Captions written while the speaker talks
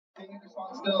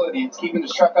responsibility. It's keeping the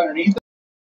truck underneath.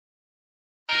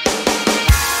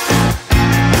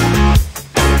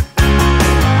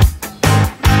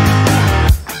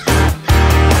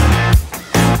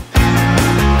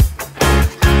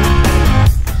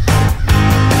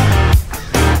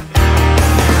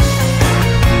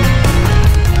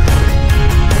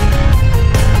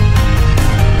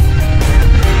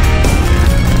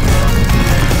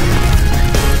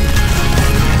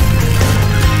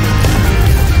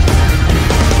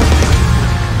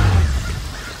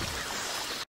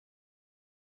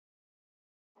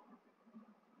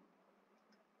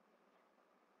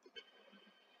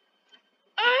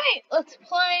 Alright, let's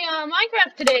play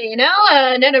Minecraft today, you know?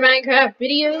 Another Minecraft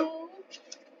video.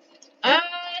 I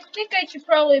think I should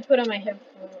probably put on my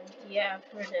headphones. Yeah,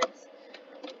 for this.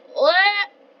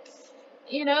 Let's,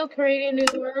 create a new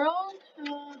world.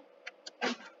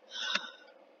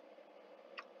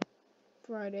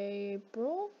 Friday,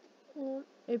 April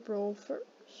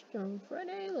 1st, on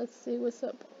Friday. Let's see what's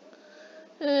up.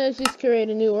 Let's just create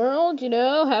a new world,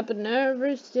 happen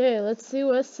every day. Let's see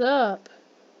what's up.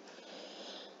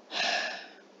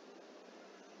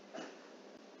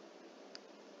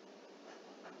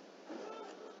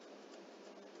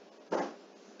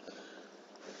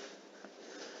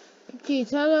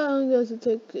 Geez, how long does it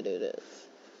take to do this?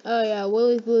 Oh yeah,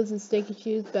 Willie's Blues and Sticky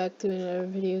Shoes, back to another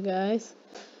video, guys.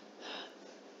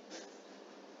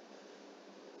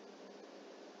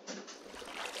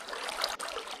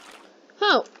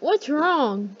 Oh, what's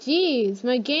wrong? Jeez,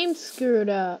 my game screwed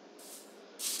up.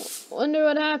 Wonder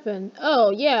what happened. Oh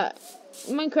yeah,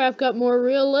 Minecraft got more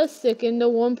realistic in the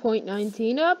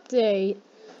 1.19 update.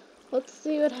 Let's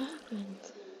see what happened.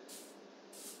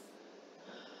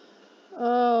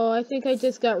 Oh, I think I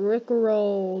just got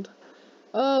rickrolled.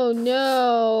 Oh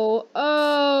no.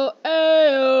 Oh,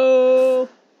 ayo.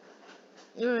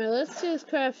 Alright, let's just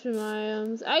craft some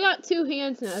items. I got 2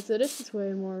 hands now, so this is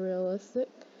way more realistic.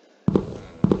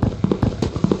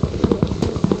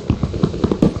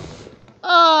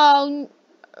 Oh,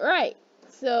 right.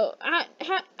 So, what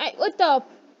the,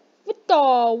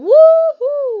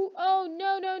 woohoo! Oh,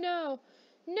 no.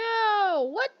 No,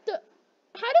 what the,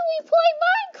 how do we play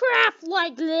Minecraft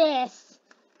like this?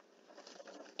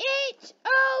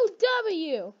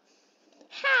 H-O-W.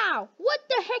 How? What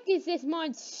the heck is this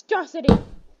monstrosity?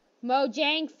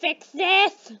 Mojang, fix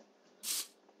this!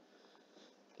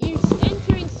 Your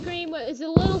entering screen is a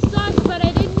little sus, but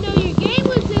I didn't know your game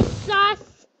was this sus.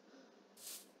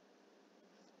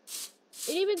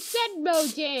 It even said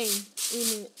Mojang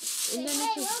in it. And then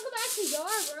hey, welcome back to your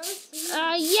roast.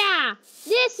 Yeah,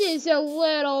 this is a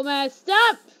little messed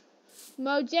up.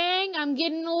 Mojang, I'm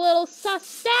getting a little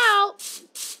sussed out.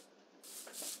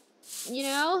 You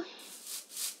know?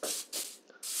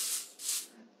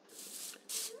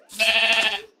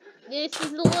 This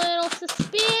is a little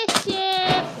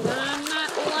suspicious. I'm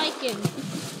not liking.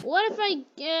 What if I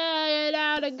get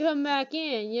out and come back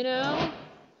in, you know?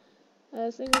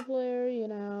 Single player, you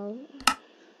know.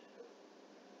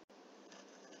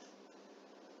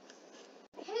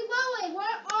 Hey, Willie,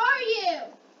 where are you?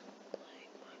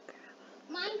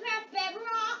 Minecraft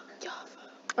Bedrock?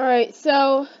 Alright,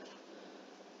 so,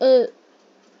 I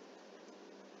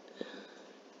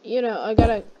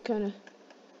gotta kinda,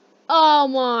 oh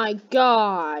my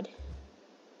god.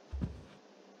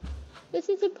 This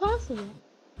is impossible.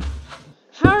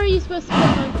 How are you supposed to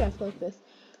build Minecraft like this?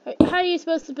 How are you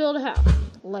supposed to build a house,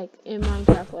 like, in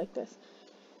Minecraft like this?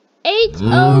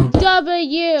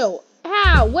 H-O-W!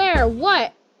 How? Where?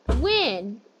 What?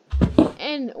 When?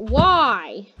 And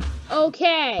why?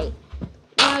 Okay.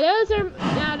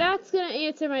 Now that's gonna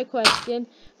answer my question.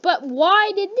 But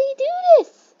why did they do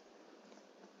this?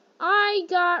 I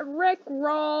got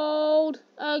rickrolled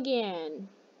again.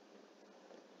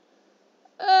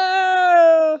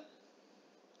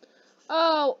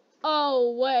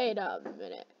 Oh, wait a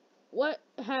minute. What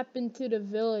happened to the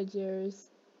villagers?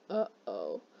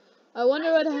 Uh-oh. I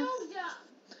wonder what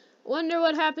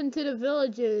happened to the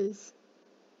villagers.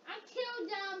 I killed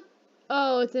them.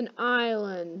 Oh, it's an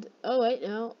island. Oh, wait,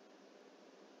 no.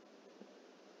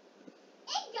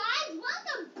 Hey guys,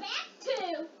 welcome back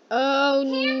to Oh,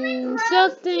 Cameron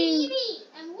something. TV,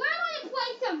 and we're going to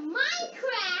play some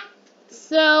Minecraft.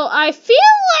 So, I feel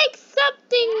like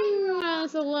something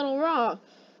is a little wrong.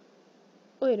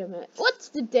 Wait a minute. What's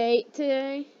the date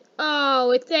today?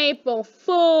 Oh, it's April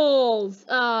Fool's.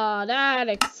 Oh, that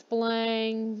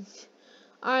explains.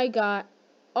 I got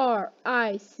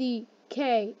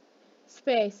R-I-C-K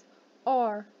space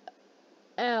R-L-O-D-E.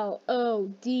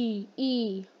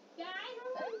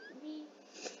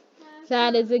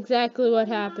 That is exactly what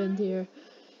happened here.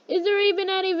 Is there even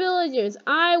any villagers?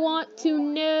 I want to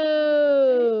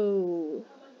know.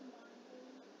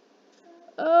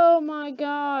 Oh my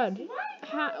god.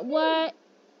 What?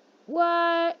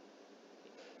 What?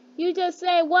 You just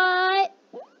say what?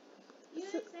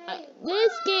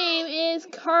 This game is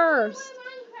cursed.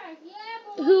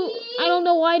 I don't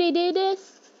know why they did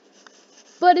this,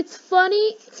 but it's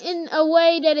funny in a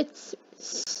way that it's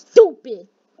stupid.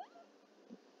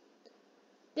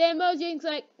 Then Mojang's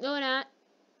like, no not.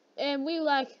 And we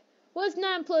like, what's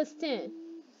 9 plus 10?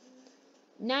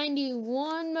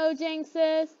 91, Mojang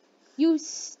says. You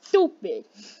stupid.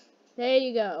 There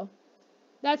you go.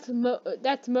 That's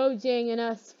Mojang and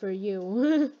us for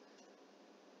you.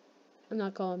 I'm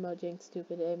not calling Mojang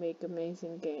stupid. They make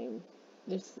amazing game.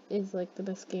 This is like the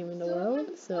best game in the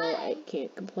world, so I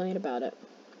can't complain about it.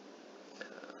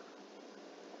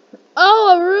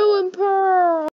 Oh, a ruined pearl!